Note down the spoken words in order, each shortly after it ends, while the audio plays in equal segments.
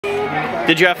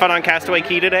Did you have fun on Castaway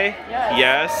Key today?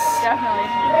 Yes.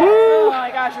 Definitely. Woo. Oh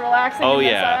my gosh, relaxing Oh, in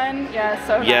yeah. the sun. Yeah,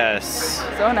 so nice. Yes.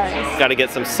 So nice. Got to get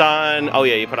some sun. Oh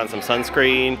yeah, you put on some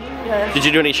sunscreen. Yes. Did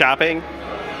you do any shopping?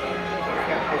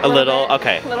 A little? bit.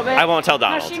 Okay. A little bit. I won't tell No,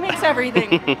 Donald. she makes everything.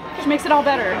 She makes it all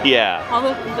better. Yeah. All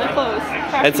the clothes.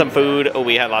 And some food. Oh,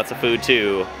 we had lots of food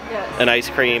too. Yes. An ice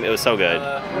cream. It was so good.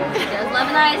 She does love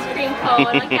an ice cream cone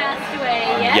on the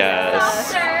Castaway. Yes. Soft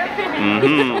serve.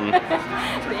 Mm-hmm.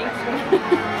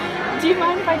 Thanks. Do you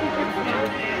mind if I take your picture?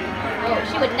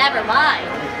 Oh, she would never mind.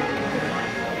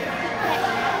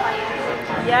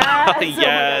 Yes.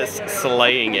 Yes,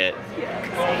 slaying it.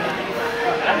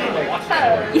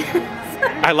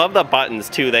 I love the buttons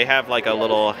too. They have like a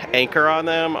little anchor on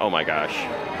them. Oh my gosh.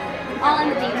 All in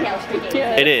the details for you.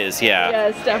 Yes. It is, yeah.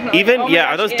 Yes, definitely. Even, Oh my yeah,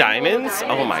 gosh, are those and diamonds?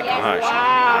 little Oh my diamonds, gosh. yes.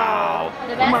 Wow.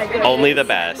 The Oh best my goodness. Only the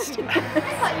best. I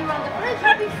thought you were on the bridge.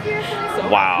 I'd be seriously.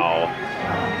 Wow.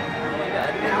 Oh my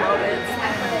god, I love it.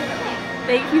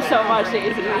 Thank you so much,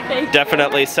 Daisy. Thank you.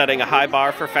 Definitely setting a high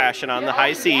bar for fashion on the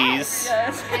high seas.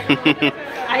 Yes.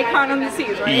 Icon on the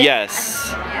seas, right?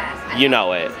 Yes. You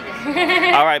know it.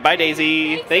 All right, bye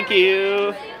Daisy. Thank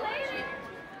you.